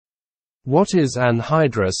What is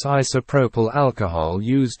anhydrous isopropyl alcohol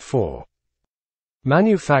used for?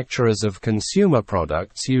 Manufacturers of consumer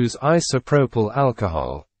products use isopropyl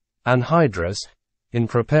alcohol, anhydrous, in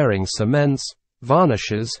preparing cements,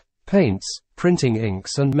 varnishes, paints, printing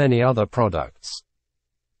inks and many other products.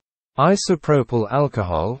 Isopropyl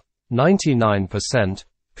alcohol, 99%,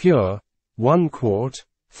 pure, 1 quart,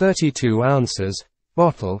 32 ounces,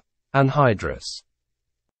 bottle, anhydrous.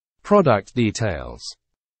 Product details.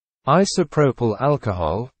 Isopropyl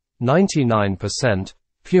alcohol, 99%,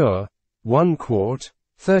 pure, 1 quart,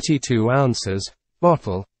 32 ounces,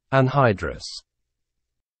 bottle, anhydrous.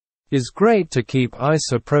 Is great to keep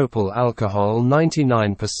isopropyl alcohol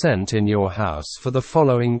 99% in your house for the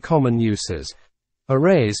following common uses: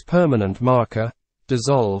 erase permanent marker,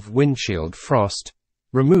 dissolve windshield frost,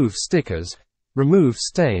 remove stickers, remove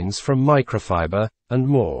stains from microfiber, and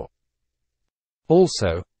more.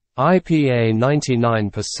 Also, IPA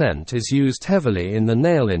 99% is used heavily in the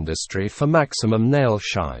nail industry for maximum nail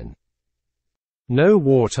shine. No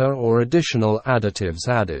water or additional additives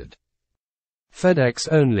added. FedEx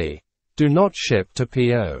only. Do not ship to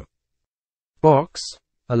PO. Box,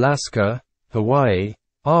 Alaska, Hawaii,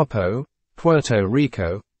 Arpo, Puerto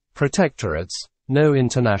Rico, Protectorates, no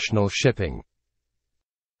international shipping.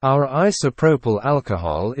 Our isopropyl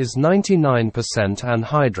alcohol is 99%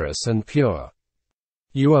 anhydrous and pure.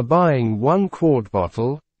 You are buying 1 quart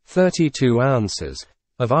bottle, 32 ounces,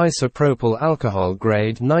 of isopropyl alcohol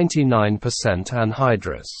grade 99%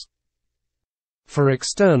 anhydrous. For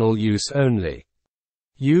external use only.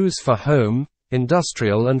 Use for home,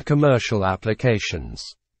 industrial and commercial applications.